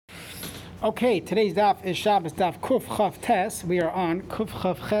Okay, today's daf is Shabbos daf Kuf Chav Tes. We are on Kuf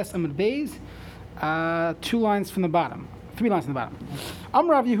Chav Ches Amud Beis, 2 lines from the bottom, 3 lines from the bottom.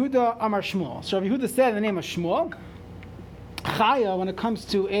 Amar Rav Yehuda, Amar Shmuel. So Rav Yehuda said the name of Shmuel. Chaya, when it comes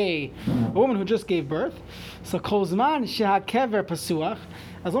to a woman who just gave birth, so Kol Zman Sheha Kever Pasuach,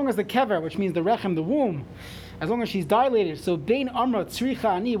 as long as the kever, which means the rechem, the womb, as long as she's dilated, so Bein Amra Tzricha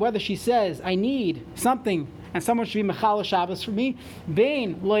Ani, whether she says, I need something, and someone should be Mechal Shabbos for me,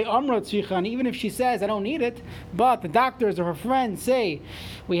 Bein Loi Amra Tzricha Ani, even if she says, I don't need it, but the doctors or her friends say,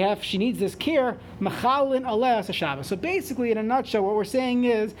 she needs this care, Mechalin Aleh Shabbos. So basically, in a nutshell, what we're saying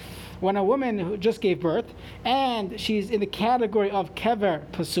is, when a woman who just gave birth, and she's in the category of Kever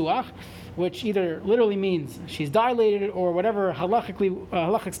Pasuach, which either literally means she's dilated or whatever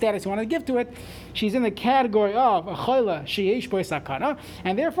halachic status you want to give to it, she's in the category of a chayla sheyesh bo sakana,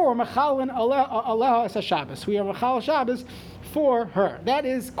 and therefore mechalin aleha es Shabbos. We are mechal Shabbos for her. That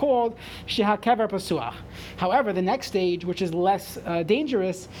is called sheha kever pasuach. However, the next stage, which is less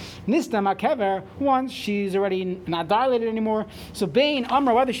dangerous, nistam kever, once she's already not dilated anymore. So bein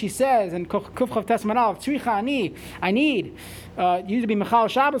amra, whether she says and kufchav tesmanav tzricha ani, I need you to be mechal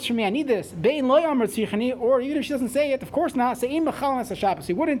Shabbos for me, I need this. Bein loy amr tzrichani, or even if she doesn't say it, of course not. Say in mechal es Shabbos.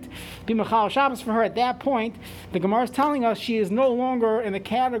 He wouldn't be mechal Shabbos for her at that point. The Gemara is telling us she is no longer in the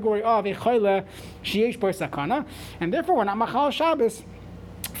category of a chayla sheyesh bo sakana, and therefore we're not mechal Shabbos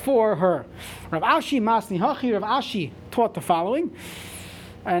for her. Rav Ashi Masni Hachi, Rav Ashi taught the following.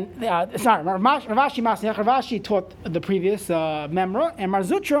 And Rav Ashi taught the previous memra, and Mar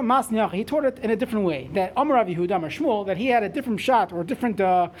Zutra Masniach, he taught it in a different way. That Amar Rav Yehuda, Amar Shmuel, that he had a different shot or a different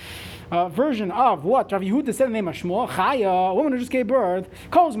version of what Rav Yehuda said in the name of Shmuel. Chaya, a woman who just gave birth,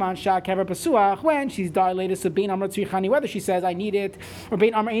 Kozman Shak Kever Pasuach, when she's dilated, so Bein Amar Tzrichani, whether she says I need it, or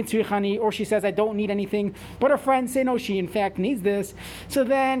Bein Amar Ein Tzrichani, or she says I don't need anything, but her friends say no, she in fact needs this. So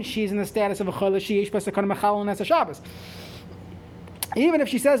then she's in the status of a Chol Sheyesh Basakon Mechalon as a Shabbos. Even if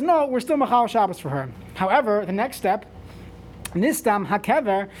she says no, we're still Mechal Shabbos for her. However, the next step, Nistam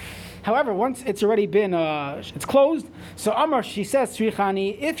HaKever, however, once it's already been, it's closed, so Amar, she says,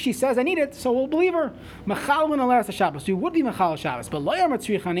 Tzrichani, if she says I need it, so we'll believe her. Mechal Alas Shabbos, we would be Mechal Shabbos, but Lo Amar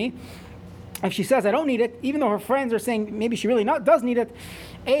Tzrichani, if she says I don't need it, even though her friends are saying maybe she really does need it,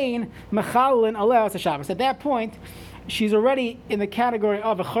 Ein Mechalin Alas Shabbos. At that point, she's already in the category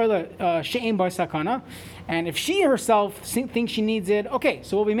of a chayla she'ein bar sakana, and if she herself thinks she needs it, okay,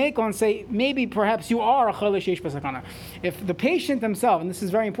 so what we make on say, maybe perhaps you are a chayla she'esh bar sakana. If the patient themselves, and this is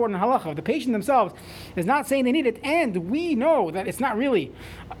very important in halacha, if the patient themselves is not saying they need it, and we know that it's not really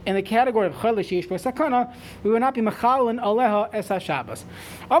in the category of chayla she'esh bar sakana, we will not be mechalin aleha es ha-Shabbos.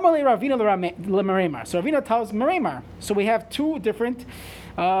 Amalei Ravina l'Meremar. So Ravina tells Meremar. So we have two different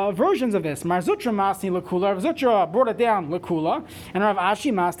versions of this. Mar Zutra Masni Lakula. Rav Zutra brought it down Lakula, and Rav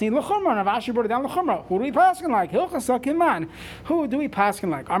Ashi Masni Lachumra. And Rav Ashi brought it down Lachumra. Who do we paskin like? Hilchasa Kinman. Who do we paskin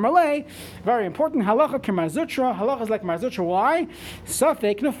like? Amarle, very important. Halacha Mar Zutra. Halacha is like Mar Zutra. Why?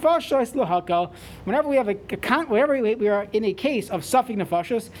 Safek Nefashos Lahakal. Whenever we have whenever we are in a case of Safek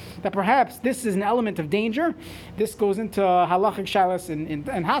Nefashos, that perhaps this is an element of danger. This goes into halachic shalas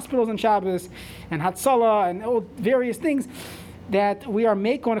in hospitals and Shabbos and Hatzalah and all various things that we are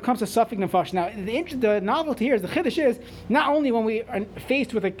making when it comes to Safek Nefesh. Now, the novelty here is, the chiddush is, not only when we are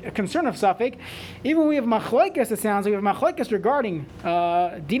faced with a concern of Safek, even when we have machlokes, it sounds like we have machlokes regarding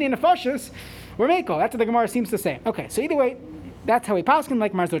Dinei Nefashos, we're meko. That's what the Gemara seems to say. Okay, so either way, that's how we paskin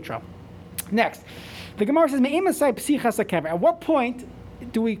like Mar Zutra. Next, the Gemara says, Me'emasai psichas hakever. At what point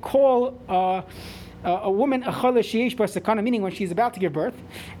do we call a woman a chayla sheyesh bar sakana, meaning when she's about to give birth?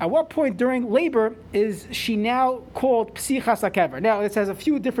 At what point during labor is she now called psichas hakever? Now, this has a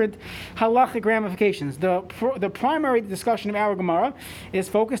few different halachic ramifications. The primary discussion of our Gemara is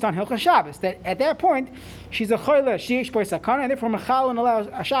focused on Hilchas Shabbos, that at that point she's a chayla sheyesh bar sakana, and therefore mechalon allows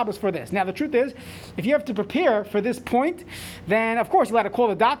a Shabbos for this. Now, the truth is, if you have to prepare for this point, then of course you'll have to call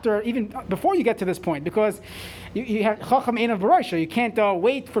the doctor even before you get to this point, because you have chacham ein of baroisha. You can't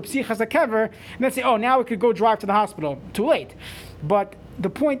wait for psichas hakever and then say, oh, now we could go drive to the hospital. Too late. But the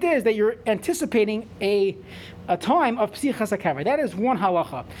point is that you're anticipating a time of psichas hakever. That is one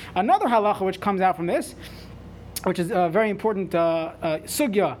halacha. Another halacha which comes out from this, which is a very important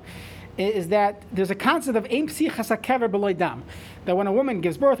sugya, is that there's a concept of ein psichas hakever b'lo dam. That when a woman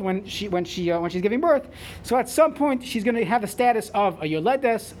gives birth, when she's giving birth, so at some point she's going to have a status of a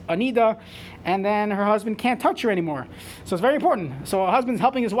yoledes, a nida, and then her husband can't touch her anymore. So it's very important. So a husband's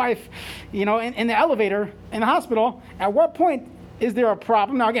helping his wife, in the elevator in the hospital. At what point is there a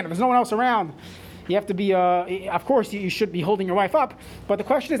problem? Now again, if there's no one else around, you have to be, of course, you should be holding your wife up. But the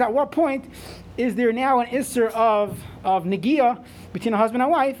question is, at what point is there now an isser of negia between a husband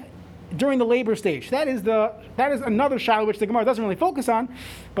and wife? during the labor stage. That is another shaila which the Gemara doesn't really focus on,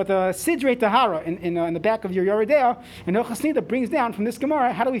 but the Sidrei Tahara in the back of your Yoredea and Hilchos Nida brings down from this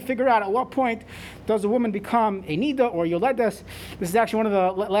Gemara, how do we figure out at what point does a woman become a Nida or Yoledes? This is actually one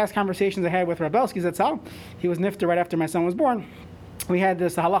of the last conversations I had with Rabelski Zatzal. He was nifter right after my son was born. We had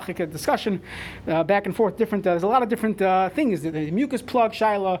this halachic discussion back and forth. There's a lot of different things. The mucus plug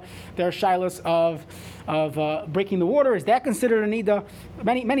shaila. There are shilas of breaking the water. Is that considered a nida?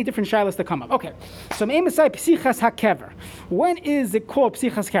 Many different shilas that come up. Okay. So me'emasai psichas hakever. When is it called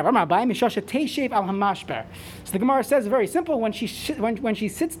psichas hakever? So the Gemara says very simple. When she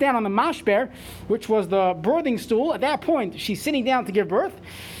sits down on the mashber, which was the birthing stool, at that point she's sitting down to give birth.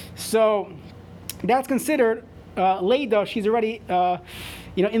 So that's considered Leida, she's already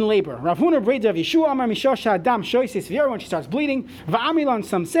in labor. Rav Huna Breda of Yeshua Amar Mishosha Adam Shoisis V'yer, when she starts bleeding. Va'amilan,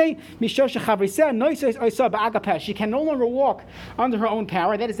 some say Mishosha Chavriseh Noises Oisa Ba'agapeh. She can no longer walk under her own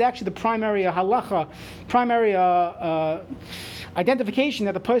power. That is actually the primary halacha, primary identification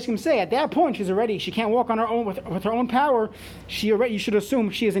that the poskim say. At that point, she can't walk on her own with her own power. You should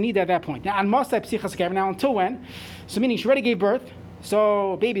assume she is a nida at that point. Now, on Masai Psichas Kever. Now, until when? So meaning she already gave birth.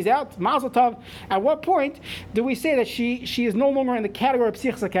 So baby's out, mazel tov. At what point do we say that she is no longer in the category of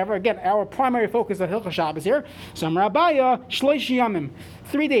psichas hakever? Again, our primary focus of Hilchos Shabbos here. So Rabaya shloish yamim,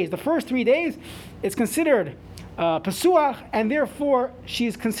 3 days. The first 3 days is considered Pesuach, and therefore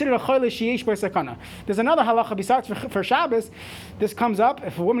she's considered a choyle sheyesh bo sakana. There's another halacha besides for Shabbos. This comes up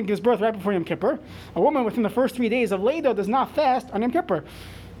if a woman gives birth right before Yom Kippur. A woman within the first 3 days of Leida does not fast on Yom Kippur.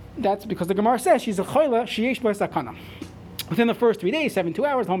 That's because the Gemara says she's a choyle sheyesh bo sakana. Within the first 3 days, 72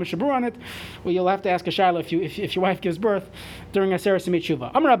 hours, home shabur on it. Well, you'll have to ask a shayla if your wife gives birth during a Aseret Simei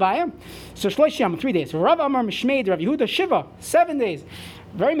Tshuva. Amar Abaya, so Shlosh Yam, 3 days. Rav Amar Mishmeid, Rav Yehuda Shiva, 7 days.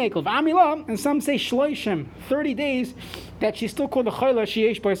 Very mekel. V'amila, and some say Shloshim, 30 days, that she's still called the Chayla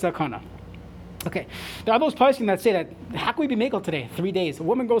Sheyesh Bo Sakana. Okay, there are those poskim that say that, how can we be mekel today? 3 days. A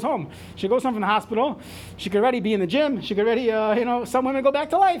woman goes home. She goes home from the hospital. She could already be in the gym. She could already, some women go back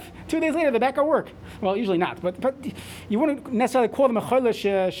to life. 2 days later, they're back at work. Well, usually not. But you wouldn't necessarily call them a cholesh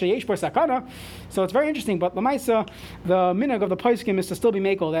sheyesh bo sakana. So it's very interesting. But l'maisa, the minhag of the poskim is to still be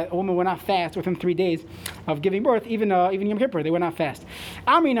mekel, that a woman will not fast within 3 days of giving birth, even Yom Kippur, they will not fast.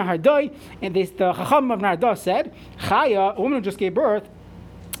 Amri Nahardai, and the Chacham of Narda said, Chaya, a woman who just gave birth.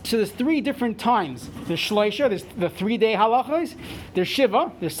 So there's 3 different times. There's Shloisha, there's the 3-day halachos. There's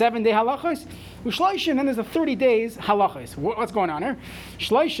Shiva, there's 7-day halachos. Shloisha, and then there's the 30 days halachos. What's going on here?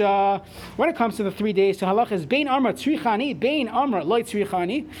 Shloisha, when it comes to the 3 days to halachos, Bein Amra Tzrichani, Bein Amra Loy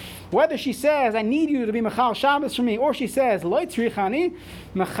Tzrichani. Whether she says, I need you to be Mechal Shabbos for me, or she says, Loy Tzrichani,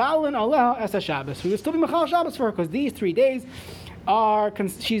 Mechalin Aleha Esa Shabbos. We will still be Mechal Shabbos for her, because these 3 days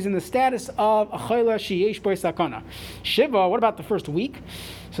she's in the status of a chayla sheyesh bo sakana. Shiva, what about the first week?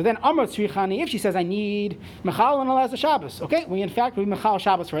 So then Amar Tzrichani, if she says I need Mechal and Alaz Shabbos, okay, we Mechal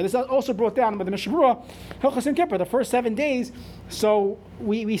Shabbos for her. This is also brought down by the Mishabura, Hilchos Yom Kippur, the first 7 days. So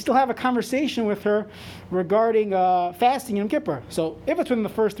we still have a conversation with her regarding fasting in Yom Kippur. So if it's within the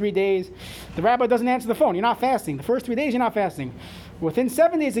first 3 days, the rabbi doesn't answer the phone, you're not fasting. The first 3 days, you're not fasting. Within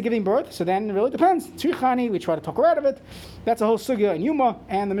 7 days of giving birth, so then it really depends. Tzrichani, we try to talk her out of it. That's a whole sugya in Yuma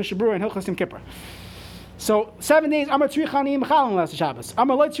and the Mishabura and Hilchos Yom Kippur. So 7 days, Amar Tzrichani, Mechalin Las Shabbos.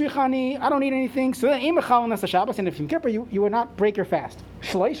 Amar Loy Tzrichani, I don't need anything. So then, Mechalin Las Shabbos, and if Yom Kippur, you would not break your fast.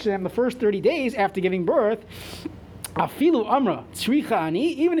 Shloshim, the first 30 days after giving birth, Afilu Amra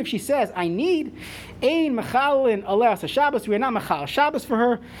Tzrichani, even if she says, I need Ein Mechalin Alas Shabbos, we are not Mechal Shabbos for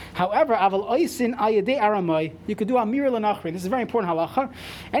her. However, Aval Oisin Ayadei Aramai, you could do Amir L'Nachri. This is a very important halacha.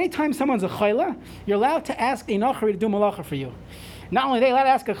 Anytime someone's a chayla, you're allowed to ask a Nachri to do malacha for you. Not only they allowed to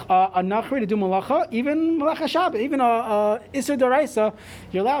ask a Nachri to do malacha, even malacha Shabbos, even a Isser D'Oraisa,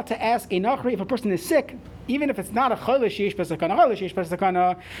 you're allowed to ask a Nachri if a person is sick, even if it's not a chayla sheyesh bo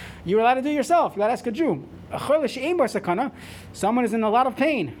sakana, you're allowed to do yourself. You're allowed to ask a Jew. A chayla she'ein bo sakana, someone is in a lot of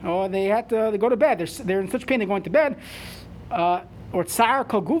pain, or they go to bed. They're in such pain they're going to bed. Or tsar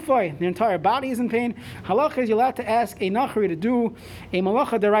kol gufay, their entire body is in pain. Halacha is you're allowed to ask a nachri to do a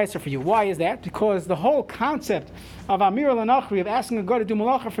malacha deraisa for you. Why is that? Because the whole concept of amir l'nachri, of asking a God to do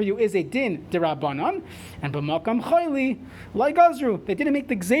malacha for you, is a din derabanan, and b'makam chayli like gazru. They didn't make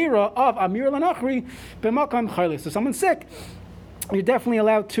the gzeira of amir l'nachri b'makam chayli. So someone's sick, you're definitely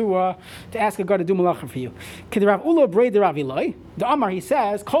allowed to ask a God to do malacha for you. K'derav ulo brei derav Eloi. The Amar, he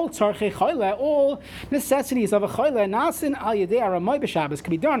says, Kol tzarchei chayla, all necessities of a chayla, nasin al yedei aramai b'Shabbos,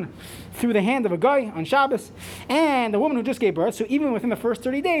 can be done through the hand of a guy on Shabbos. And the woman who just gave birth, so even within the first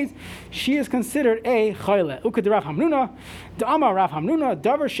 30 days, she is considered a chayla. Uked Rav Hamnuna, the Amar Rav Hamnuna,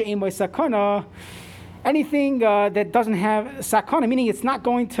 davar she'ein bo sakana. anything that doesn't have sakana, meaning it's not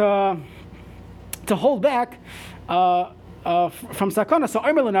going to hold back from sakana. So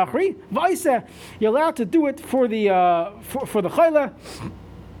Omer l'nachri, v'aiseh, you're allowed to do it for the chayla.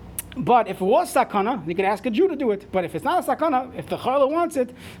 But if it was sakana, you could ask a Jew to do it. But if it's not a sakana, if the chayla wants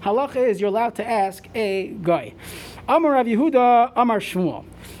it, halacha is you're allowed to ask a guy. Amar Rav Yehuda, Amar Shmuel.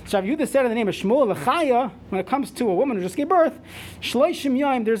 So Rav Yehuda said in the name of Shmuel, l'chaya, when it comes to a woman who just gave birth, shloishim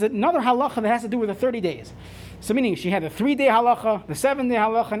yom, there's another halacha that has to do with the 30 days. So meaning she had the 3-day halacha, the 7-day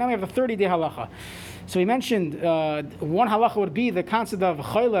halacha, now we have the 30-day halacha. So we mentioned one halacha would be the concept of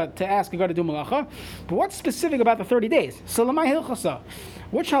chayla to ask a guy to do malacha. But what's specific about the 30 days? So lamai hilchasa.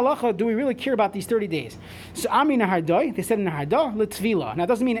 Which halacha do we really care about these 30 days? So Ami Nahardoi, they said in Nahardah, Litzvila. Now it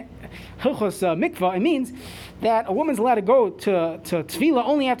doesn't mean Hilchos mikvah, it means that a woman's allowed to go to Tvila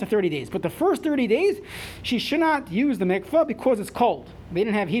only after 30 days. But the first 30 days, she should not use the mikvah because it's cold. They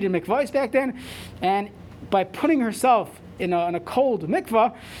didn't have heated mikvahs back then. And by putting herself in a cold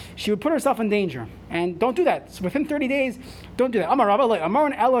mikvah, she would put herself in danger. And don't do that. So within 30 days, don't do that. Amar Rabba,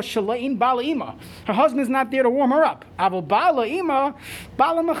 Amar Ella Shalain Bala Ima. Her husband's not there to warm her up. Aval Bala Ima,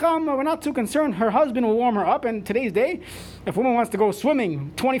 Bala Machama. We're not too concerned. Her husband will warm her up. And today's day, if a woman wants to go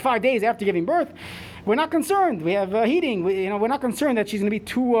swimming 25 days after giving birth, we're not concerned. We have heating. We're not concerned that she's going to be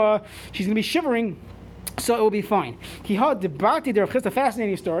she's going to be shivering. So it will be fine. Kihad Debarti de Rav Chisda,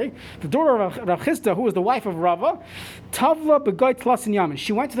 fascinating story. The daughter of Rav Chisda, who was the wife of Rava, Tavla Begoy Tlasin Yamin.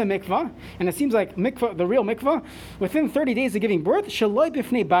 She went to the mikvah, and it seems like mikvah, the real mikvah, within 30 days of giving birth, Shaloi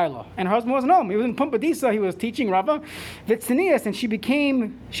Bifnei Baila. And her husband wasn't home. He was in Pumpadisa, he was teaching Rava, Vitzinias, and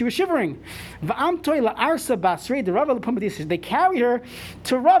she was shivering. Va'amtoi La'arsa Basrei, the Rava Pumpadisa. They carried her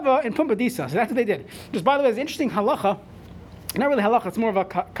to Rava in Pumpadisa. So that's what they did. Just by the way, it's an interesting halacha. Not really halacha, it's more of a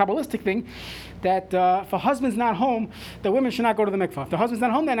Kabbalistic thing, that if a husband's not home, the women should not go to the mikvah. If the husband's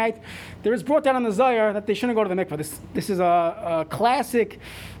not home that night, there is brought down on the Zohar that they shouldn't go to the mikvah. This is a classic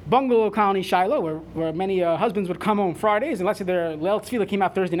bungalow colony Shiloh, where many husbands would come home Fridays, and let's say their Leil Tefillah came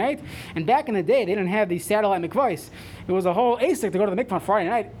out Thursday night, and back in the day, they didn't have these satellite mikvahs. It was a whole ASIC to go to the mikvah on Friday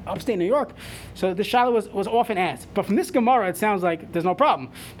night, upstate New York, so the Shiloh was often asked. But from this Gemara, it sounds like there's no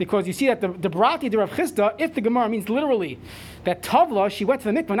problem, because you see that the Brati de Rav Chisda, if the Gemara means literally that Tavla, she went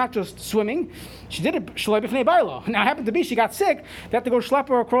to the mikvah, not just swimming, she did it shloi b'fnei bailo. Now it happened to be she got sick, they had to go schlep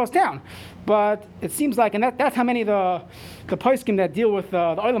her across town. But it seems like, and that's how many of the poskim that deal with the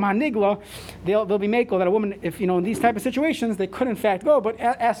olam hanigla, they'll be makel that a woman, if in these type of situations, they could in fact go. But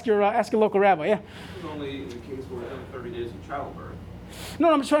ask your local rabbi. Yeah. This is only the case where 30 days of childbirth.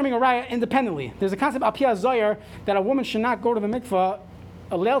 No, I'm just trying to make a raya independently. There's a concept al piyah zoyer that a woman should not go to the mikvah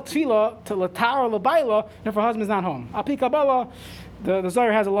a leil tefillah to latar or labayla if her husband's not home. Al pi Kabbalah, the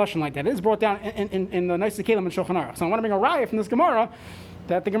Zohar has a lashon like that. It is brought down in the Nosei Kelim and Shulchan Aruch. So I want to bring a raya from this Gemara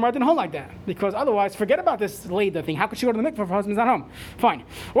that the Gemara didn't hold like that, because otherwise, forget about this Leda thing. How could she go to the mikvah if her husband's not home? Fine.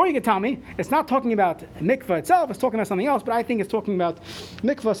 Or you could tell me it's not talking about mikvah itself; it's talking about something else. But I think it's talking about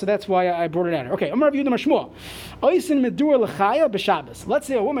mikvah, so that's why I brought it out. Okay, I'm going to review the Mashmuel. Oisin medur lechaya b'Shabbos. Let's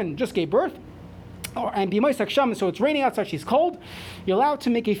say a woman just gave birth. And b'mois haksham, so it's raining outside, she's cold. You're allowed to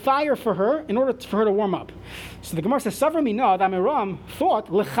make a fire for her in order for her to warm up. So the Gemara says, Savra mina that Amiram thought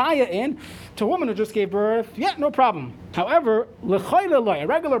lechaya in to a woman who just gave birth. Yeah, no problem. However, lechayla loy, a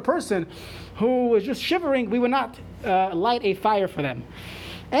regular person who was just shivering, we would not light a fire for them.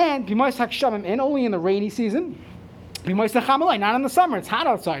 And b'mois haksham, and only in the rainy season. B'mois hachamalai, not in the summer. It's hot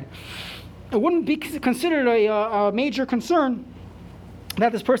outside. It wouldn't be considered a major concern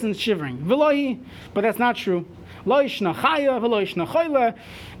that this person is shivering. V'lohi, but that's not true. Lo yishna chaya, v'lo yishna chayla.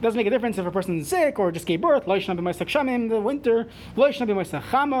 It doesn't make a difference if a person is sick or just gave birth. Lo yishna b'mois hakshamim in the winter. Lo yishna b'mois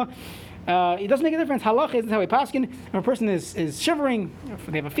hachama. It doesn't make a difference. Halach isn't how we paskin. If a person is shivering, if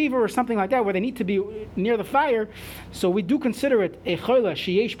they have a fever or something like that, where they need to be near the fire, so we do consider it a chayla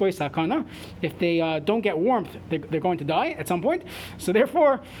sheyesh boi sakana. If they don't get warmth, they're going to die at some point. So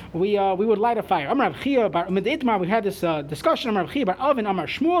therefore, we would light a fire. Amar Rav Chia bar Meditmar, we had this discussion. Amar Rav Chia bar Avin, Amar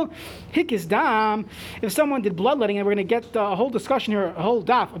Shmuel, hikis dam. If someone did bloodletting, and we're going to get a whole discussion here, a whole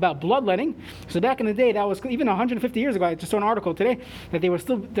daf about bloodletting. So back in the day, that was even 150 years ago. I just saw an article today that there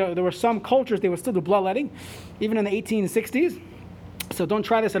were some cultures they would still do bloodletting, even in the 1860s. So don't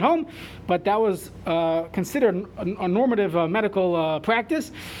try this at home, but that was considered a normative medical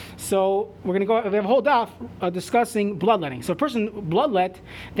practice. So we're going to go. We have a whole daf discussing bloodletting. So a person bloodlet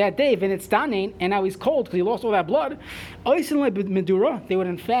that day, and it's danein, and now he's cold because he lost all that blood. Medura, they would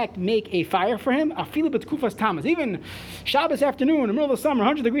in fact make a fire for him. Even Shabbos afternoon, in the middle of the summer,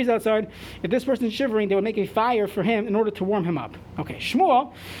 100 degrees outside. If this person is shivering, they would make a fire for him in order to warm him up. Okay,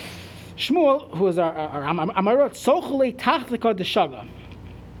 Shmuel, who is our Amarot, Sochle Tachlika Deshaga.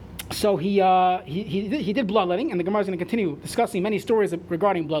 So he did bloodletting, and the Gemara is going to continue discussing many stories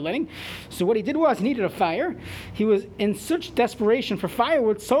regarding bloodletting. So what he did was he needed a fire. He was in such desperation for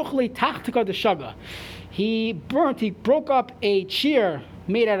firewood. Sochle tachtika de shaga. He broke up a chair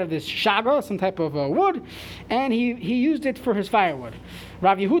made out of this shaga, some type of wood, and he used it for his firewood.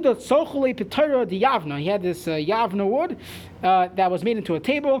 Rav Yehuda Tzochole Petira de Yavna. He had this Yavna wood that was made into a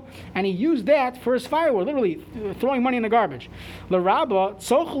table, and he used that for his firewood, literally throwing money in the garbage. L'Rabba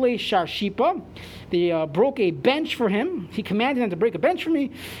Tzochole Sharshipa. They broke a bench for him. He commanded them to break a bench for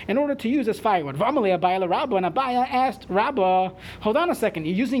me in order to use as firewood. V'amalei Abaya l'Rabba, and Abaya asked Rabba, hold on a second,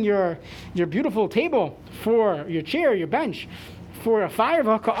 you're using your beautiful table for your chair, your bench, for a fire.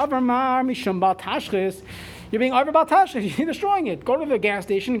 You're being over about tashchis. You're destroying it. Go to the gas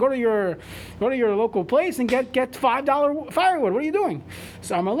station. Go to your local place and get $5 firewood. What are you doing?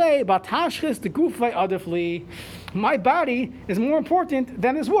 So Amalei batashchis the gufay adifli. My body is more important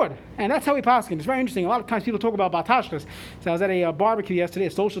than this wood, and that's how we pass it. It's very interesting. A lot of times people talk about batashchis. So I was at a barbecue yesterday,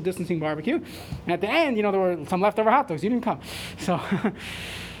 a social distancing barbecue, and at the end, there were some leftover hot dogs. You didn't come, so.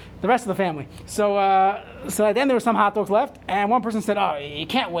 The rest of the family. So at the end there were some hot dogs left, and one person said, "Oh, you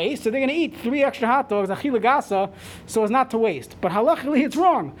can't waste." So they're going to eat 3 extra hot dogs, achila gasa, so as not to waste. But halachically, it's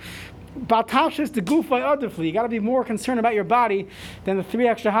wrong. Batashis the gufay adifli. You got to be more concerned about your body than the 3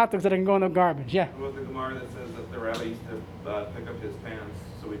 extra hot dogs that can go in the garbage. Yeah. Well, the Gemara that says that the rabbi used to pick up his pants,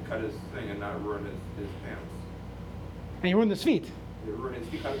 so he'd cut his thing and not ruin his pants. And you ruined his feet.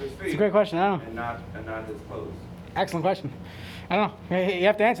 He cut his feet. It's a great question. I don't know. And not his clothes. Excellent question. I don't know. You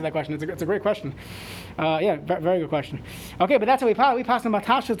have to answer that question. It's a great question. Very good question. Okay, but that's how we pass on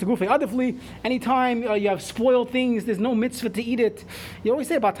batashas to gufay adifli. Anytime you have spoiled things, there's no mitzvah to eat it. You always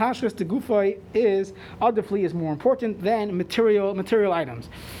say batashas to gufay is adifli is more important than material items.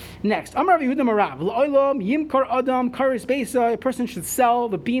 Next, Amar Yehuda Marav, L'olam Yimkar Adam Karis Beisa. A person should sell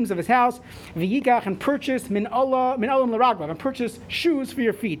the beams of his house, v'yikach, and purchase min olam l'raglav, and purchase shoes for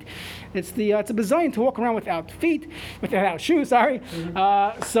your feet. It's a bizayon to walk around without shoes. Sorry.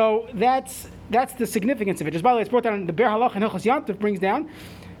 Mm-hmm. So that's the significance of it. Just by the way, it's brought down in the Ber Halach and Hilchos Yantif brings down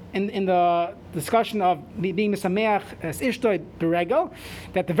in the discussion of being misameach as ishtoi beregel,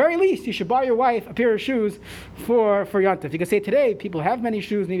 that at the very least you should buy your wife a pair of shoes for Yantif. You can say today people have many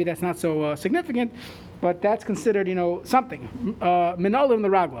shoes, maybe that's not so significant, but that's considered something. Minolim the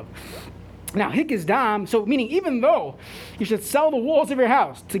raglav. Now, hikis dam, so meaning even though you should sell the walls of your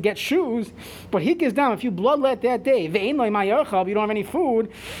house to get shoes, but hikis dam, if you bloodlet that day, ve'ein lo ma'yachal, you don't have any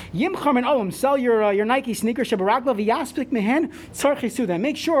food, yimchar min olam, sell your Nike sneakers, shebaragla v'yaspik mehen tzarchei suda.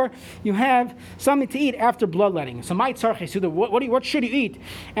 Make sure you have something to eat after bloodletting. So my tzarchei suda, what should you eat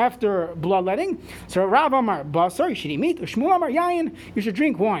after bloodletting? So Rav Amar basar, you should eat meat. Ushmu Amar yayin, you should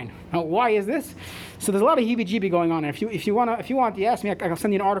drink wine. Now, why is this? So there's a lot of heebie-jeebie going on. If you want, you ask me, I'll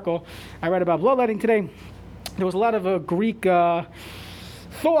send you an article I read about bloodletting today. There was a lot of Greek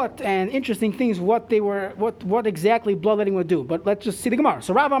thought and interesting things what exactly bloodletting would do. But let's just see the Gemara.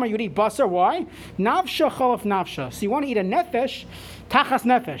 So Rav Amar, you eat basar. Why? Nafsha chalaf nafsha. So you want to eat a nefesh, tachas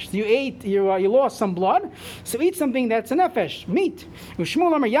nefesh. So you lost some blood. So eat something that's a nefesh, meat.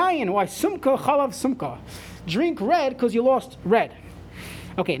 Shmuel Amar yayin. Why? Sumka chalav sumka. Drink red because you lost red.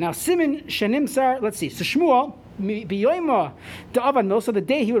 Okay, now Simin Shanimsar, let's see. So Shmuel, Biyoima Da'avan, so the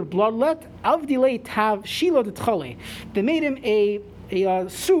day he would bloodlet, Avdilei Tav Shilo de Tchale. They made him a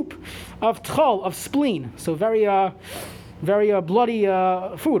soup of tchal, of spleen. So very bloody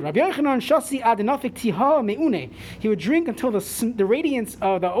food. Rabbi Yochanan Shasi Adenafik Tiha Meune. He would drink until the radiance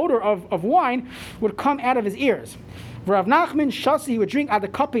of the odor of wine would come out of his ears. Rav Nachman Shasi, he would drink ad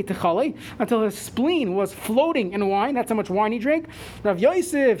kape techale until his spleen was floating in wine. That's how much wine he drank. Rav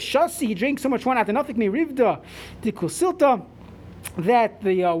Yosef Shasi, he drank so much wine at the nothing me rivda de kusilta that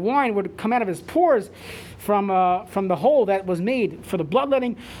the wine would come out of his pores from the hole that was made for the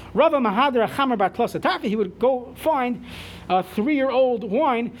bloodletting. Rava Mahadra Chamer Bar Tlosatafi, he would go find a 3-year-old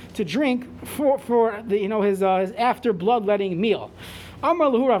wine to drink for the his after bloodletting meal. Amar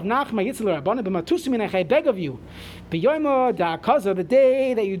Lahu Rav Nachman Yitzler Rabbanan b'matusim I beg of you, b'yoyma da'akaza, the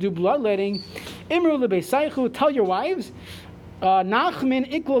day that you do bloodletting, Imru lebeisaychu, tell your wives, Nachman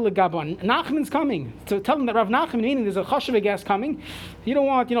iklo legabon. Nachman's coming. So tell them that Rav Nachman, meaning there's a chashuv guest coming. You don't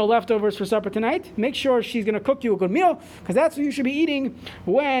want leftovers for supper tonight. Make sure she's going to cook you a good meal, because that's what you should be eating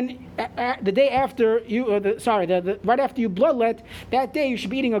when the day after you. Right after you bloodlet, that day you should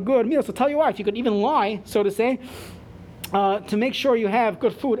be eating a good meal. So tell your wife. You could even lie, so to say, to make sure you have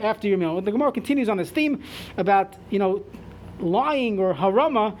good food after your meal. The Gemara continues on this theme about lying or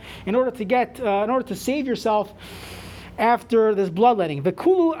harama in order to save yourself after this bloodletting.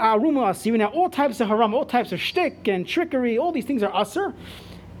 V'kulu aruma asir. Now all types of haram, all types of shtick and trickery, all these things are asur.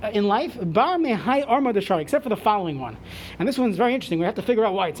 in life, bar mehai arma deshari, except for the following one. And this one's very interesting. We have to figure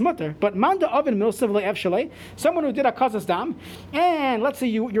out why it's mutter. But manda oven milsav le'ev shalei, someone who did a kazas dam, and let's say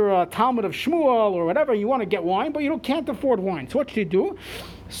you're a Talmud of Shmuel or whatever, you want to get wine, but you can't afford wine. So what should you do?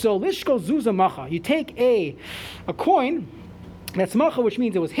 So lishko zuza macha, you take a coin. That's macha, which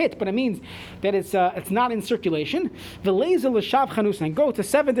means it was hit, but it means that it's not in circulation. V'leiza l'shav chanus, and go to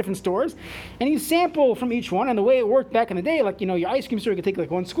 7 different stores, and you sample from each one. And the way it worked back in the day, like your ice cream store, you could take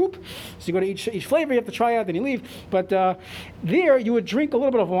like 1 scoop. So you go to each flavor, you have to try out, then you leave. But there you would drink a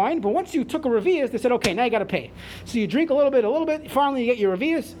little bit of wine. But once you took a revius, they said, okay, now you got to pay. So you drink a little bit. Finally, you get your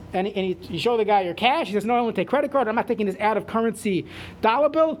revius, and you show the guy your cash. He says, no, I only take credit card. I'm not taking this out of currency dollar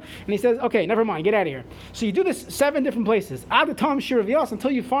bill. And he says, okay, never mind, get out of here. So you do this 7 different places. Shir Revius, until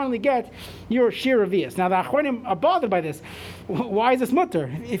you finally get your Shir Revius. Now the Achronim are bothered by this. Why is this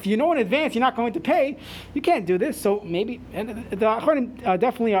mutter? If you know in advance you're not going to pay, you can't do this. So maybe, and the Achronim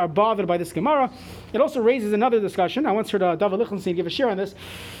definitely are bothered by this Gemara. It also raises another discussion. I once heard David Lichtenstein give a share on this.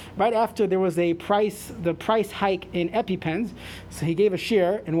 Right after there was the price hike in EpiPens, so he gave a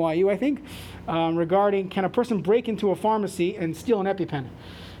share in YU, I think, regarding can a person break into a pharmacy and steal an EpiPen?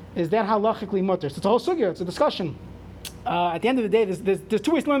 Is that halachically mutter? So it's a whole sugya. It's a discussion. At the end of the day, there's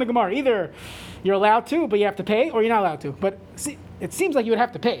 2 ways to learn the Gemara. Either you're allowed to, but you have to pay, or you're not allowed to. But see, it seems like you would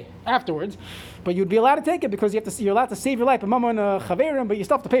have to pay afterwards, but you'd be allowed to take it because you're allowed to save your life. But you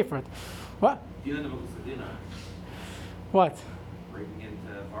still have to pay for it. What? What? Breaking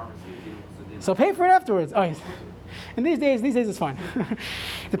into pharmacy. So pay for it afterwards. Oh, yes. And these days it's fine.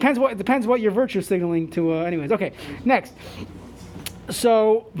 depends what your virtue signaling to. Anyways, okay. Next.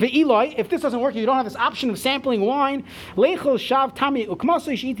 So the Eloi, if this doesn't work, you don't have this option of sampling wine. Leichel shav tami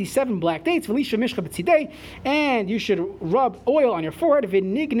ukmaso, you should eat these 7 black dates. V'lisha mishcha b'tzidei, and you should rub oil on your forehead.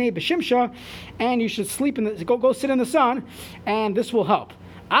 V'nigne b'shimsha, and you should sleep go sit in the sun, and this will help.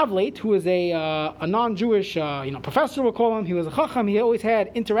 Avleit, who is a non-Jewish professor, we'll call him. He was a chacham. He always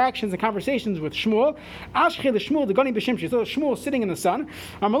had interactions and conversations with Shmuel. Ashche the Shmuel the gani b'shimshi. So Shmuel is sitting in the sun.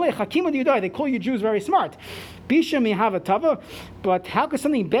 Amalei chakima d'yudai. They call you Jews very smart. Bisha mihava tava. But how could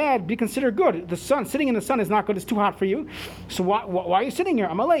something bad be considered good? The sun, sitting in the sun is not good. It's too hot for you. So why are you sitting here?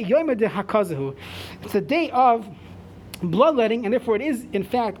 Amalei yoyma de hakazahu. It's a day of bloodletting, and therefore it is in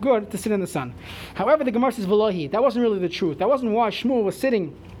fact good to sit in the sun. However, the Gemara says Velohi, that wasn't really the truth. That wasn't why Shmuel was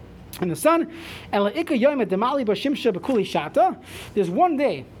sitting in the sun. There's one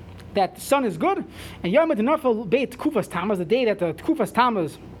day that the sun is good, and Yom Nafal Beit Kufas Tammuz, the day that the Kufas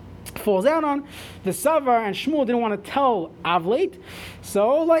Tammuz falls out on, the Savar and Shmuel didn't want to tell Avleit,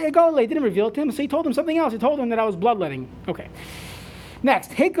 so they didn't reveal it to him, so he told him something else. He told him that I was bloodletting. Okay.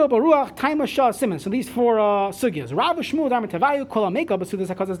 Next, Hekel Baruch Taima Shah Simon. So these 4 sugyas. Rav Shmuel Dam Tavayu Kol Hameka B'Sudas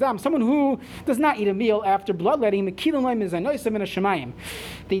HaKazas Dam. Someone who does not eat a meal after bloodletting. Mekilim Leim is Anoisam in a Shemayim.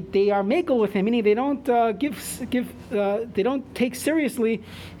 They are mekel with him, meaning they don't they don't take seriously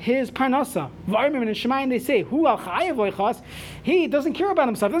his parnasa. V'armim in Shemayim they say Hu Al Chayav Loichas. He doesn't care about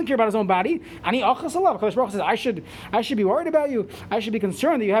himself. Doesn't care about his own body. Ani Achas Alav. Kadosh Baruch says I should be worried about you. I should be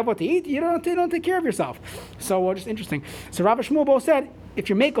concerned that you have what to eat. You don't take care of yourself. So just interesting. So Rav Shmuel both said, if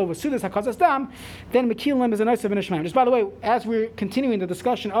you're makel with Sudas HaKazas Dam, then Mekilim is a nice of Ishmael. Just by the way, as we're continuing the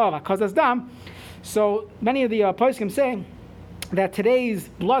discussion of HaKazas Dam, so many of the poskim say that today's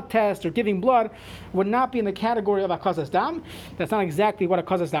blood test or giving blood would not be in the category of Akazas Dam. That's not exactly what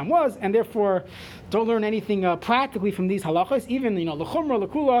Akazas Dam was, and therefore don't learn anything practically from these halachas. Even, l'chumra,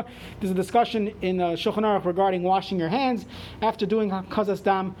 l'kula, there's a discussion in Shulchan Aruch regarding washing your hands after doing Akazas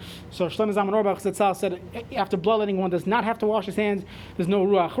Dam. So Shlomo Zalman Auerbach Zatzal said after bloodletting one does not have to wash his hands. There's no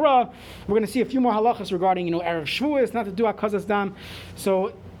ruach ra. We're going to see a few more halachas regarding, Erev Shavuos, not to do Akazas Dam.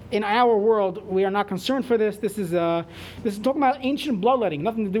 So in our world, we are not concerned for this. This is talking about ancient bloodletting,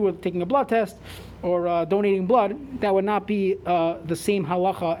 nothing to do with taking a blood test or donating blood. That would not be the same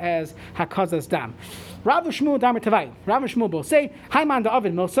halacha as hakazas dam. Rav Shmuel Dam Tavai. Rav Shmuel both say, Haiman da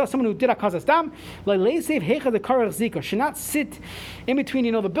Ovid Milsa, someone who did hakazas dam, leisev hecha the karach zika, should not sit in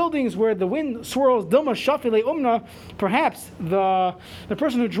between, the buildings where the wind swirls. Dilma shafile umna. Perhaps the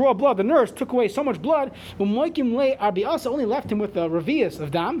person who drew blood, the nurse, took away so much blood. Moikim le arbiasa, only left him with the revius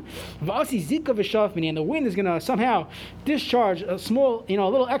of dam. Vasi zika v'shafmini, and the wind is going to somehow discharge a small, a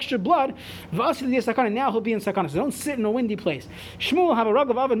little extra blood. Vasi sakana, now he'll be in sakana. So don't sit in a windy place. Shmuel have a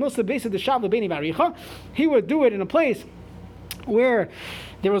ragav Ovid Milsa base of the shav lebeni varicha. He would do it in a place where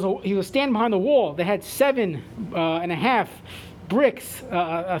he was standing behind the wall that had 7.5 bricks,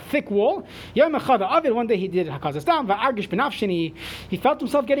 a thick wall. Yom echad avid, one day he did hakazas dam, va'argish benafshin, he felt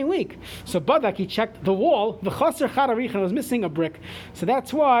himself getting weak. So badak, he checked the wall, the chaser chararich, and was missing a brick. So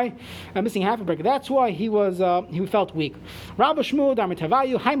that's why, missing half a brick. That's why he felt weak. Rabbi Shmuel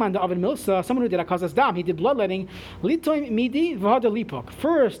Darmitavayu Haiman da Avid Milsa, someone who did hakazas dam, he did bloodletting. Litoim midi v'hada lipok.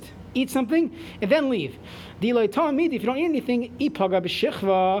 First, eat something and then leave. If you don't eat anything,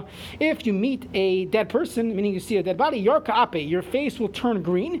 if you meet a dead person, meaning you see a dead body, your face will turn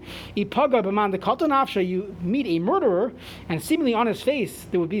green. You meet a murderer, and seemingly on his face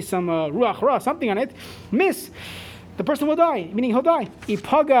there would be some ruach ra, something on it. The person will die, meaning he'll die. If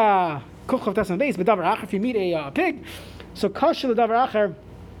you meet a pig, so kasha l'davar acher,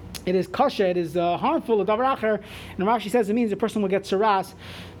 it is kasha, it is harmful, l'davar acher, and Rashi says it means the person will get saras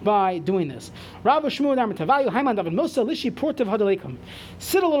by doing this. Rabbi Shmuel Darmitavayu Haiman David Musa Lishi Portav Hadalekum.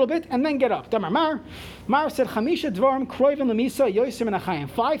 Sit a little bit and then get up. Damar Mar said Chamisha Dvarim Kroivim Lemisa Yosim Menachayim.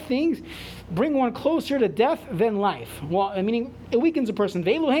 5 things bring one closer to death than life. Well, meaning it weakens a person.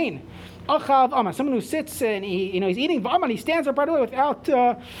 Veiluhain. Achav Amar, someone who sits and he's eating. V'Amar, he stands up right away without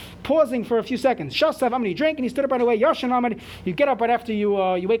pausing for a few seconds. Shasav Amar, he drank and he stood up right away. Yashan Amar, you get up right after you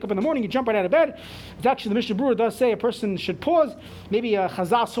wake up in the morning. You jump right out of bed. It's actually the Mishnah Berurah does say a person should pause. Maybe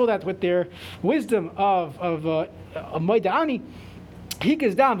Chazal saw that with their wisdom of Moeda'ani. He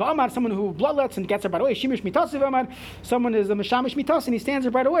gets down. V'Amar, someone who bloodlets and gets up right away. Shimish mitasiv Amar, someone is a mishamish mitas and he stands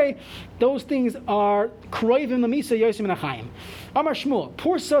up right away. Those things are kroivim lemisa yosim menachayim. Amar Shmuel,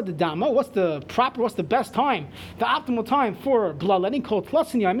 pursa the dama. What's the best time, the optimal time for bloodletting? Called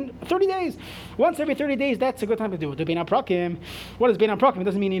tlasin 30 days. Once every 30 days, that's a good time to do it. Bein prakim. What is bein prakim? It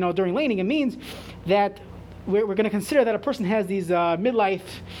doesn't mean during laning. It means that we're going to consider that a person has these not midlife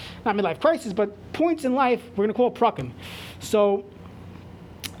crises, but points in life. We're going to call it prakim. So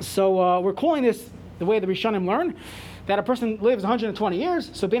we're calling this the way the Rishonim learn, that a person lives 120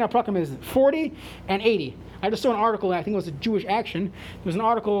 years, so Bein HaPrakim is 40 and 80. I just saw an article, I think it was a Jewish Action, there was an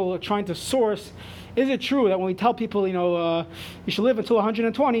article trying to source, is it true that when we tell people, you should live until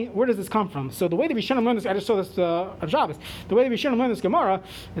 120, where does this come from? So the way the Rishonim learn this, I just saw this on Shabbos, the way the Rishonim learn this Gemara,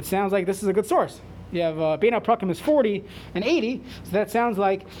 it sounds like this is a good source. You have Bein HaPrakim is 40 and 80, so that sounds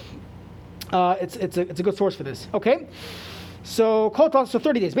like it's a good source for this. Okay? So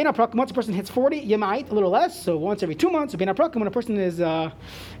 30 days. Bein HaPrakim, once a person hits 40, you might a little less. So once every 2 months. So Bein HaPrakim, when a person is a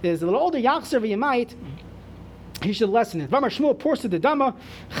little older, Yachser you might, he should lessen it. V'Amar Shmuel porsa the dama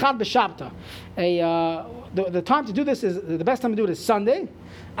chad b'shabta. The time to do this is the best time to do it is Sunday,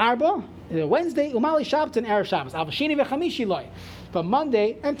 Arba, Wednesday, Umali Shabbat and Erev Shabbos. Avashini v'chamishi loy. But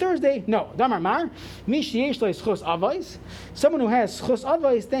Monday and Thursday, no. Damar Mar, Mish yesh lo schus avos. Someone who has schus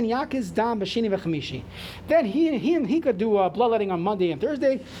avos, then yakiz dam b'shini v'chamishi. Then he could do bloodletting on Monday and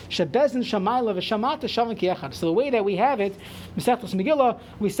Thursday. Shebezin shamayla v'shamata shavan kiechad. So the way that we have it, Masechtas Megillah,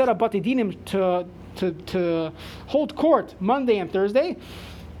 we set up Batei Dinim to hold court Monday and Thursday.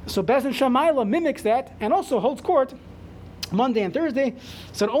 So Bezin shamayla mimics that and also holds court Monday and Thursday.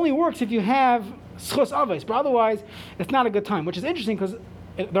 So it only works if you have schus avos, but otherwise it's not a good time, which is interesting because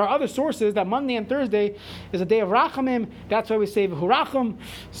there are other sources that Monday and Thursday is a day of rachamim. That's why we say v'hurachim.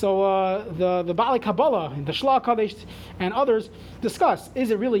 So the Bali Kabbalah and the Shla Kadesh and others discuss, is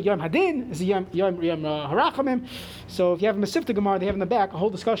it really Yom Hadin? Is it Yom Harachamim? So if you have a Masifta Gemara, they have in the back a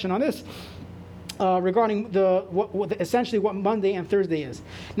whole discussion on this regarding essentially what Monday and Thursday is.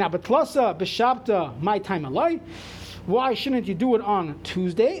 Now, Betlasa b'Shabta my time alai. Why shouldn't you do it on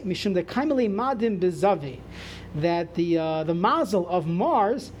Tuesday? Mishum de kaimeli madim bezavi, that the mazel of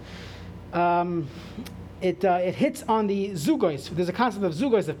Mars, it hits on the zugos. There's a concept of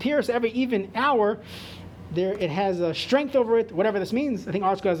zugos, that appears every even hour. There, it has a strength over it, whatever this means. I think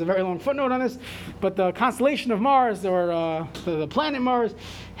ArtScroll has a very long footnote on this. But the constellation of Mars, or the planet Mars,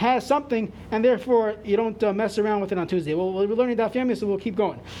 has something, and therefore you don't mess around with it on Tuesday. We're learning Daf Yomi, so we'll keep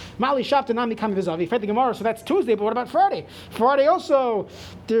going. Mali Shabta Nami Kaima Bezavi. Fred the Gemara, so that's Tuesday, but what about Friday? Friday also,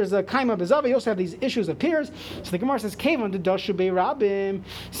 there's a Kaima Bezavi. You also have these issues of peers. So the Gemara says, Kavan the Dashu Be Rabim.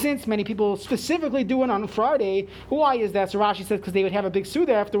 Since many people specifically do it on Friday, why is that? So Rashi says, because they would have a big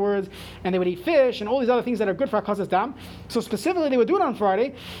Suda afterwards, and they would eat fish, and all these other things that are good for Hakazas Dam. So specifically they would do it on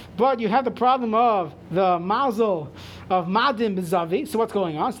Friday, but you have the problem of the mazel of Madim Bezavi. So what's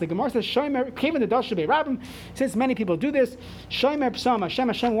going on? So the Gemara says, Shomer came in the Dasha Be Rabim. Since many people do this, Shomer Psam,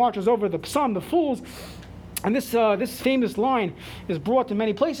 Hashem watches over the Psam, the fools. And this famous line is brought in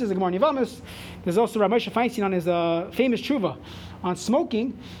many places. The Gemara Nivamis. There's also Rav Moshe Feinstein on his famous tshuva on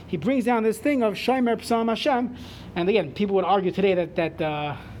smoking. He brings down this thing of Shomer Psam Hashem. And again, people would argue today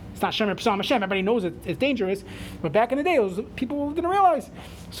that It's not Shemer Psalm Hashem. Everybody knows it's dangerous. But back in the day, people didn't realize.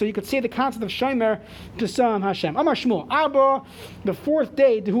 So you could say the concept of Shemer Psalm Hashem. Amar Shmuel, Arba, the fourth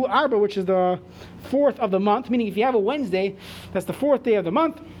day, Dehu Arba, which is the fourth of the month, meaning if you have a Wednesday, that's the fourth day of the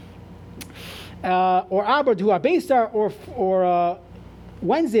month. Or Arba Dehu Abesar, or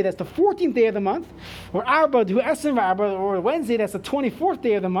Wednesday, that's the 14th day of the month, or Arba Dehu Esim Arba, or Wednesday, that's the 24th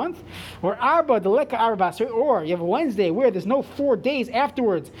day of the month, or Arba Deleka Arba, or you have a Wednesday where there's no 4 days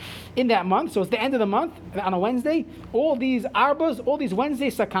afterwards in that month, so it's the end of the month on a Wednesday. All these Arbas, all these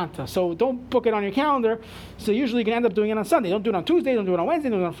Wednesdays Sakanta, so don't book it on your calendar. So usually you can end up doing it on Sunday. Don't do it on Tuesday, don't do it on Wednesday,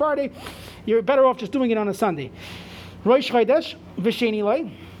 don't do it on Friday. You're better off just doing it on a Sunday. Rosh Chodesh V'Sheni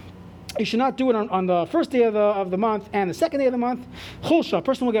Loi. You should not do it on the first day of the month and the second day of the month. Chulsha, a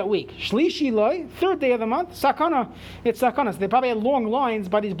person will get weak. Shlishi Loi, third day of the month. Sakana, it's Sakana. So they probably had long lines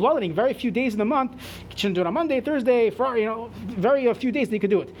by these bloodletting. Very few days in the month. You shouldn't do it on Monday, Thursday, Friday, very few days that you could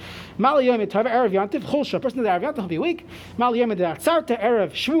do it. Mal Yom Tov Erev Yantiv, Chulsha, a person that Erev Yantiv will be weak. Mal Yom Tzarta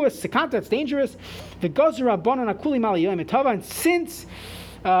Erev Shavuos, Sakanta, it's dangerous. The Gozra Bonan Akuli Mal Yom Tov, and since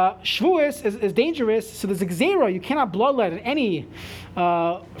Shavuos is dangerous, so there's a Gzera, you cannot bloodlet at any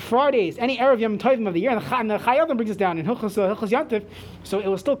Fridays, any Erev Yom Tovim of the year, and the Chayadim brings us down in Hilchos Yantiv, so it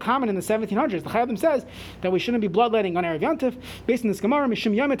was still common in the 1700s. The Chayadim says that we shouldn't be bloodletting on Erev Yantiv, based on this Gemara,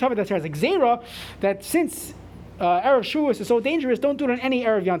 Mishum Yom Tov, that there's a Gzera, that since Erev Shavuos is so dangerous, don't do it on any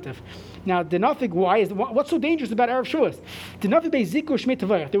Erev Yantiv. Now, Denafik, what's so dangerous about Erev Shavuos? Denafik be Ziku Shmei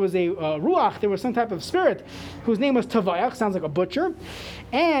Tavayach. There was a Ruach, there was some type of spirit whose name was Tavayach, sounds like a butcher.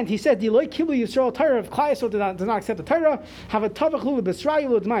 And he said, Diloi Kibu Yisrael Torah, if Klal Yisrael does not accept the Torah, have a Tavach Lulu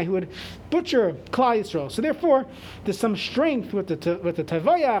B'Srael Udmai, who would butcher Klal Yisrael. So therefore, there's some strength with the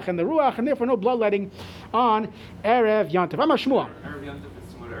Tavayach and the Ruach, and therefore no bloodletting on Erev Yantiv. Amar Shmuel. Erev Yantiv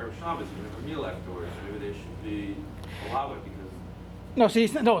is similar to Erev Shabbos, you have a meal afterwards. Maybe they should be allowed it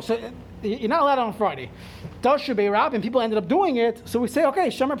because... So you're not allowed on Friday. Dosh should be Rab, and people ended up doing it. So we say, okay,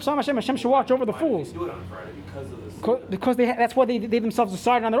 Shemer Psalm Hashem should watch over the fools. Why do they do it on Friday? Because of this. Because that's what they themselves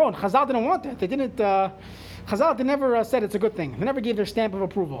decided on their own. Chazal didn't want it. They didn't. Chazal never said it's a good thing. They never gave their stamp of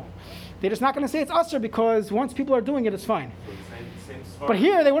approval. They're just not going to say it's usher because once people are doing it, it's fine. So the same But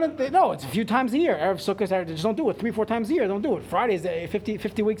here they wouldn't. No, it's a few times a year. Erev Sukkot, they just don't do it. 3-4 times a year, don't do it. Fridays,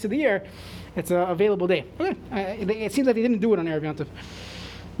 50 weeks of the year, it's an available day. Okay. It seems like they didn't do it on Erev Yantiv.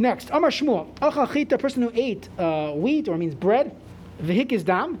 Next, Amar Shmuel, a person who ate wheat, or means bread, v'hikis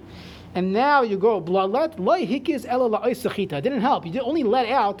dam, and now you go bloodlet, lo hikis ela la'os sechita. It didn't help. You only let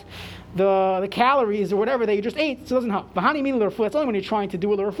out the calories or whatever that you just ate, so it doesn't help. V'hani min l'refuah. It's only when you're trying to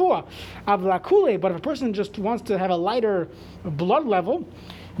do a l'refuah. Avlakule, but if a person just wants to have a lighter blood level,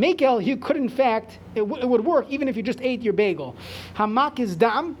 Mekel, you could in fact, it would work even if you just ate your bagel. Hamak is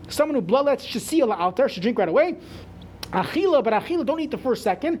dam, someone who bloodlets shasiya la'alter, should drink right away. Achila, but achila, don't eat the first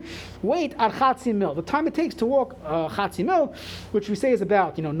second. Wait at chatzi mil. The time it takes to walk chatzi mil, which we say is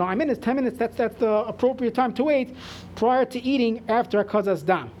about 9 minutes, 10 minutes. That's the appropriate time to wait prior to eating after akazas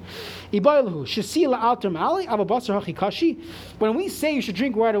dam. Ibaylahu shasila alter mali avabasar hachikashi. When we say you should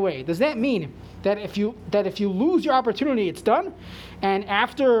drink right away, does that mean that if you lose your opportunity, it's done, and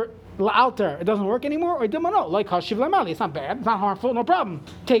after La'alter, it doesn't work anymore, or no, like hashiv lamali, it's not bad, it's not harmful, no problem.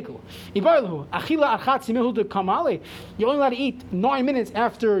 Teku. Ibarlu, achila achatzi mihudu kamali. You're only allowed to eat 9 minutes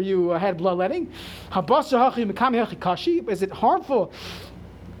after you had bloodletting. Habasar hachi mikami hachi kashi. Is it harmful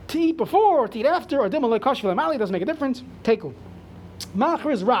to eat before or to eat after, or dima like hashiv lamali? Doesn't make a difference. Teku. Machar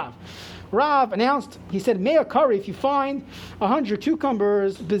is Rav. Rav announced, he said, Mea curry, if you find 100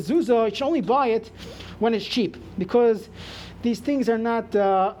 cucumbers, bezuzah, you should only buy it when it's cheap, because these things are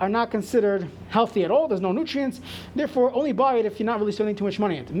not considered healthy at all. There's no nutrients. Therefore, only buy it if you're not really spending too much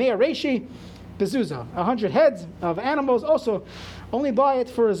money on it. Mea reishi, bezuzah, 100 heads of animals, also only buy it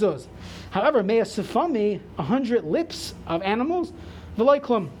for a zuz. However, mea sefami, 100 lips of animals, v'loi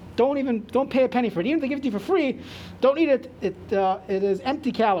klum. Don't pay a penny for it. Even if they give it to you for free, don't eat it. It is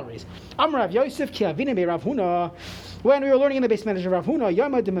empty calories. Amrav Yosef ki avine be Rav Huna. When we were learning in the base manager of Rav Huna,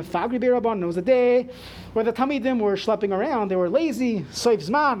 Yom Mefagri be Rabban, it was a day where the Talmidim were schlepping around. They were lazy, soif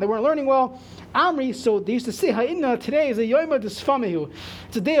zman. They weren't learning well. Amri, so they used to say, Ha'inna, today is a Yom Desfamehu.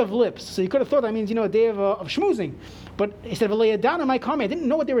 It's a day of lips. So you could have thought that means, a day of schmoozing. But he said, V'le'yadana my comment. I didn't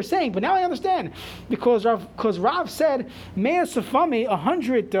know what they were saying, but now I understand. Because Rav said, Mea Safami,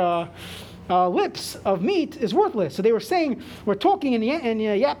 100 lips of meat is worthless. So they were saying, we're talking and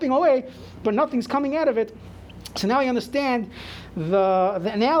yapping away, but nothing's coming out of it. So now I understand the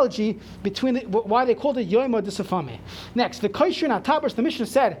analogy between why they called it Yoima Disafame. Next, the Kaishrin Atabers, the Mishnah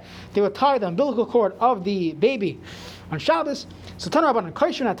said they would tie the umbilical cord of the baby on Shabbos. So Tanarabanan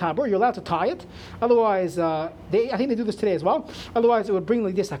Kaishon Tabor, you're allowed to tie it. Otherwise, I think they do this today as well. Otherwise, it would bring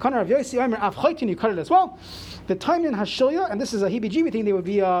like this. Hakana Rav Yossi Omer Av Chaytin, you cut it as well. The time in Hashilya, and this is a heebie-jeebie thing, they would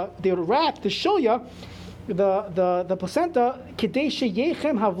wrap the Shilya, the placenta, Kedeshe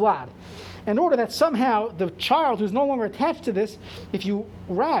Yechem Havlad, in order that somehow the child who's no longer attached to this, if you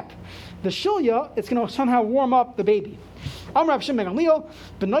wrap the Shilya, it's going to somehow warm up the baby. Amar Rav Shimon ben Gamliel,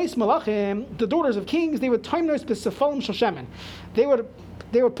 B'nois Malachim, the daughters of kings, they would time nois b'sefalim shel shemen. They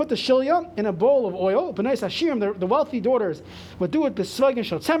would put the shilya in a bowl of oil. B'nois Hashirim, the wealthy daughters, would do it b'svagin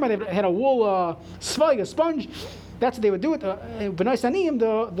shel tzemer. They had a wool svag, a sponge. That's what they would do it. B'nois Aniyim,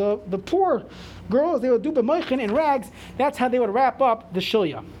 the poor girls, they would do b'moichin in rags. That's how they would wrap up the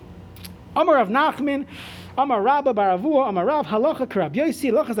shilya. Amar Rav Nachman, Amar Rabba Baravua, Amar Rav Halacha Karab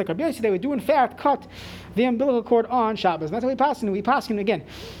Yosi, Halachas like Karab Yosi. They would do in fact cut the umbilical cord on Shabbos. And that's how we pass in. We pass in again.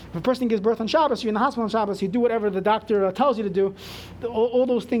 If a person gives birth on Shabbos, you're in the hospital on Shabbos, you do whatever the doctor tells you to do. All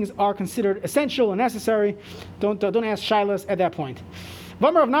those things are considered essential and necessary. Don't ask shilas at that point.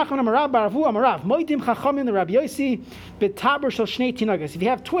 If you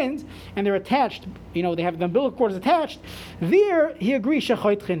have twins and they're attached, they have the umbilical cord is attached, there he agrees,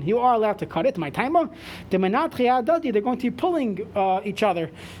 you are allowed to cut it. My timer, they're going to be pulling each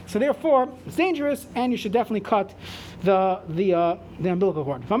other. So therefore, it's dangerous and you should definitely cut the umbilical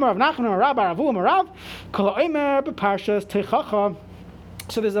cord.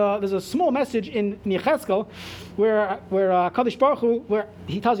 So there's a small message in Yechezkel where Kadosh Baruch Hu, where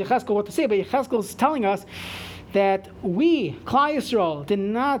he tells Yechezkel what to say, but Yechezkel is telling us that we, Klal Yisrael, did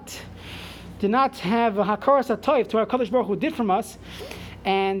not have a hakaras hatoiv to our Kadosh Baruch Hu did from us,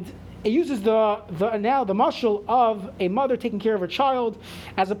 and it uses the mashal of a mother taking care of her child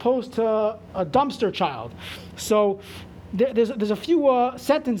as opposed to a dumpster child. So there's a few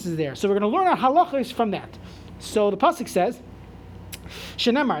sentences there. So we're going to learn our halachos from that. So the pasuk says.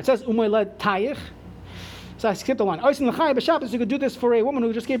 Shenemar, it says umoyled tayich. So I skipped a line. You could do this for a woman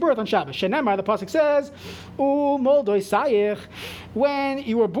who just gave birth on Shabbos. Shenemar, the pasuk says umoldoy sayich, when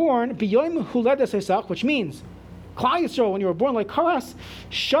you were born biyoim huledes esach, which means Klal Yisrael, when you were born like karas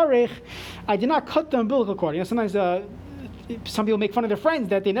sharich, I did not cut the umbilical cord. Sometimes some people make fun of their friends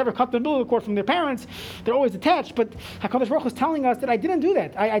that they never cut the umbilical cord from their parents. They're always attached. But HaKadosh Baruch Hu is telling us that I didn't do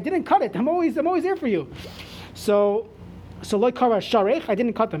that. I didn't cut it. I'm always there for you. So like kara sharech, I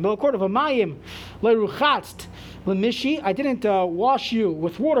didn't cut the umbilical cord of a mayim, leruchatzt lemishi, I didn't wash you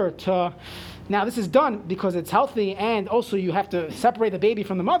with water to. Now this is done because it's healthy and also you have to separate the baby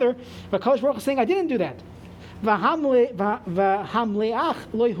from the mother. But Kadosh Baruch is saying I didn't do that. V'hamleach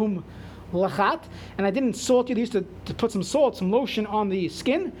loihum lachat, and I didn't salt you. They used to put some salt, some lotion on the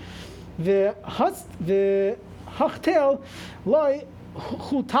skin. The hachtel loy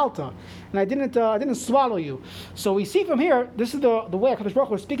chutalta, and I didn't swallow you. So we see from here, this is the way HaKadosh Baruch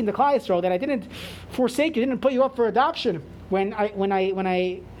Hu was speaking to Klal Yisrael, that I didn't forsake you, didn't put you up for adoption. When I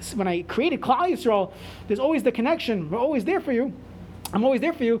created Klal Yisrael, there's always the connection. We're always there for you. I'm always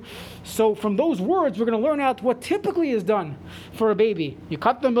there for you. So from those words, we're going to learn out what typically is done for a baby. You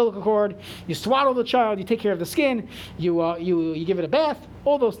cut the umbilical cord, you swaddle the child, you take care of the skin, you give it a bath,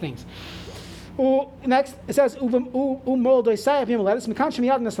 all those things. Next, it says,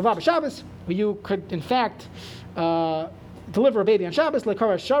 you could, in fact, deliver a baby on Shabbos. You could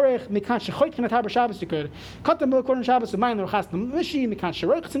cut the umbilical cord on Shabbos.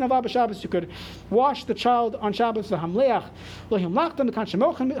 You could wash the child on Shabbos. You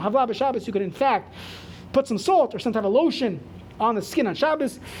could, in fact, put some salt or some type of lotion on the skin on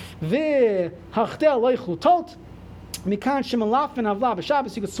Shabbos. You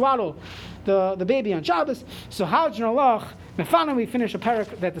could swaddle the baby on Shabbos. So and finally we finish a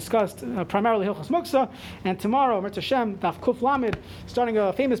parak that discussed primarily Hilchos Muksa, and tomorrow, Mirz Hashem, Daf Kuf Lamed, starting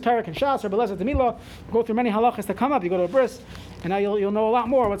a famous parak in Shas, Rabbi Elazar Demila, go through many halachas that come up. You go to a bris, and now you'll know a lot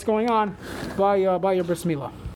more what's going on by your bris milah.